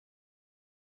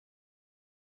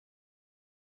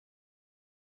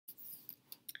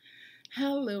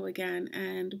Hello again,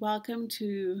 and welcome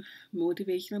to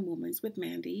Motivational Moments with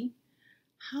Mandy.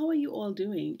 How are you all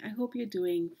doing? I hope you're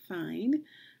doing fine.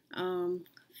 Um,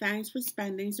 Thanks for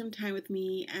spending some time with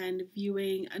me and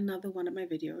viewing another one of my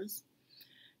videos.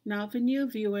 Now, for new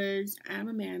viewers, I'm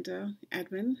Amanda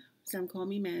Edwin. Some call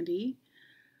me Mandy.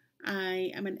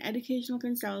 I am an educational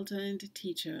consultant,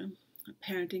 teacher, a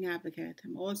parenting advocate.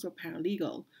 I'm also a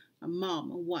paralegal, a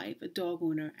mom, a wife, a dog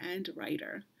owner, and a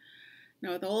writer.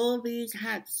 Now, with all these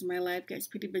hats, my life gets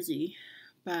pretty busy,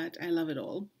 but I love it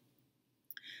all.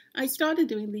 I started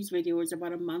doing these videos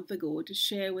about a month ago to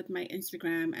share with my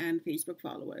Instagram and Facebook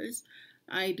followers.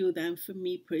 I do them for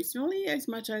me personally as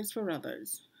much as for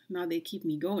others. Now they keep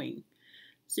me going.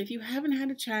 So if you haven't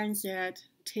had a chance yet,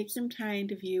 take some time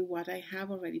to view what I have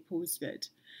already posted.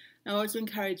 I also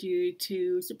encourage you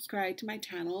to subscribe to my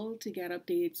channel to get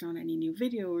updates on any new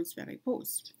videos that I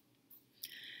post.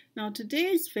 Now,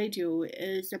 today's video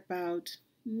is about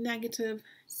negative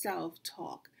self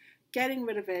talk, getting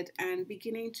rid of it and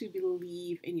beginning to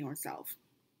believe in yourself.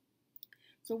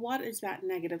 So, what is that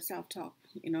negative self talk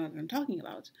that I'm talking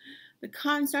about? The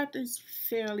concept is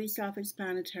fairly self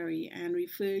explanatory and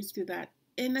refers to that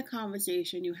inner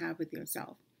conversation you have with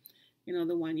yourself,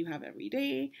 the one you have every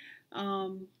day.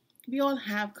 We all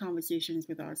have conversations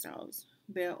with ourselves.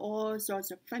 There are all sorts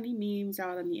of funny memes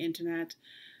out on the internet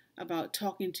about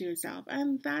talking to yourself,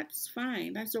 and that's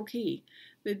fine, that's okay.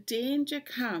 The danger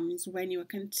comes when you are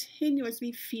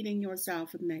continuously feeding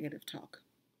yourself with negative talk.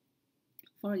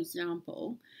 For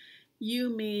example,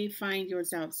 you may find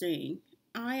yourself saying,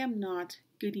 I am not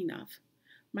good enough.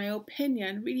 My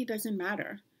opinion really doesn't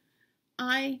matter.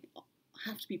 I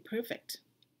have to be perfect.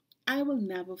 I will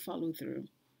never follow through.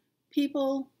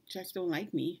 People just don't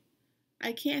like me.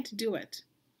 I can't do it.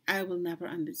 I will never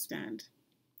understand.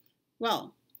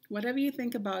 Well, whatever you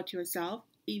think about yourself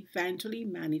eventually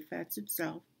manifests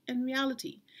itself in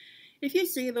reality. If you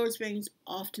say those things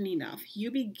often enough,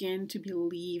 you begin to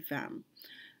believe them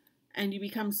and you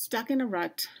become stuck in a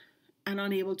rut and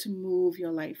unable to move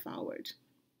your life forward.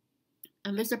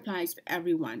 And this applies to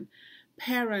everyone.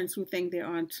 Parents who think they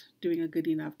aren't doing a good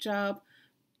enough job,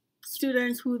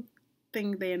 students who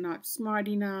think they're not smart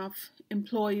enough,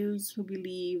 employees who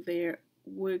believe their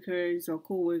workers or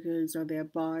co-workers or their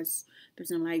boss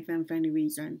doesn't like them for any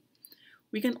reason.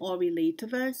 We can all relate to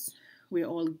this. We're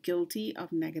all guilty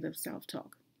of negative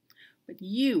self-talk. But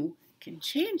you can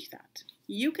change that.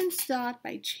 You can start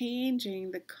by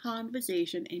changing the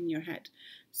conversation in your head.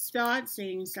 Start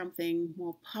saying something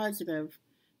more positive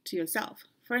to yourself.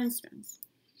 For instance,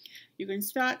 you can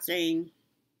start saying,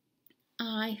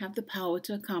 I have the power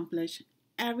to accomplish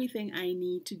everything I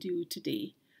need to do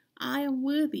today. I am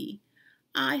worthy.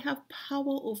 I have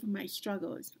power over my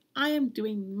struggles. I am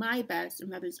doing my best,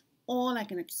 and that is all I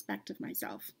can expect of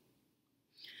myself.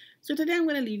 So today I'm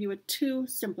going to leave you with two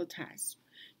simple tasks.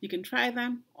 You can try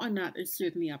them or not, it's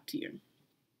certainly up to you.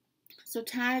 So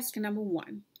task number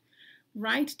one,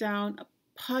 write down a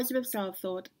positive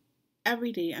self-thought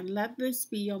every day and let this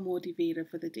be your motivator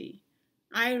for the day.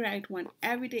 I write one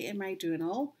every day in my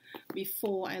journal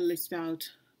before I list out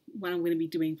what I'm going to be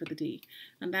doing for the day.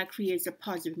 And that creates a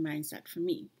positive mindset for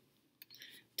me.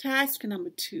 Task number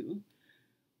two,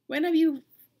 whenever you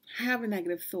have a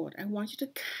negative thought, I want you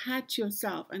to catch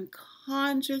yourself and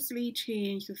consciously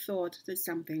change the thought to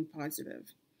something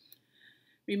positive.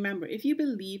 Remember, if you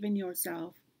believe in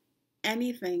yourself,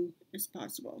 anything is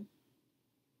possible.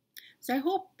 So I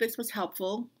hope this was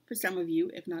helpful for some of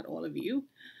you, if not all of you.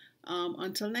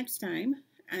 Until next time,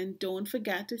 and don't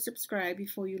forget to subscribe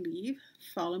before you leave.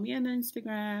 Follow me on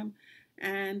Instagram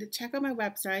and check out my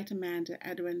website,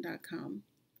 amandaedwin.com.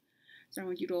 So I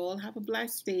want you to all have a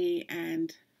blessed day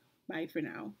and bye for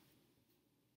now.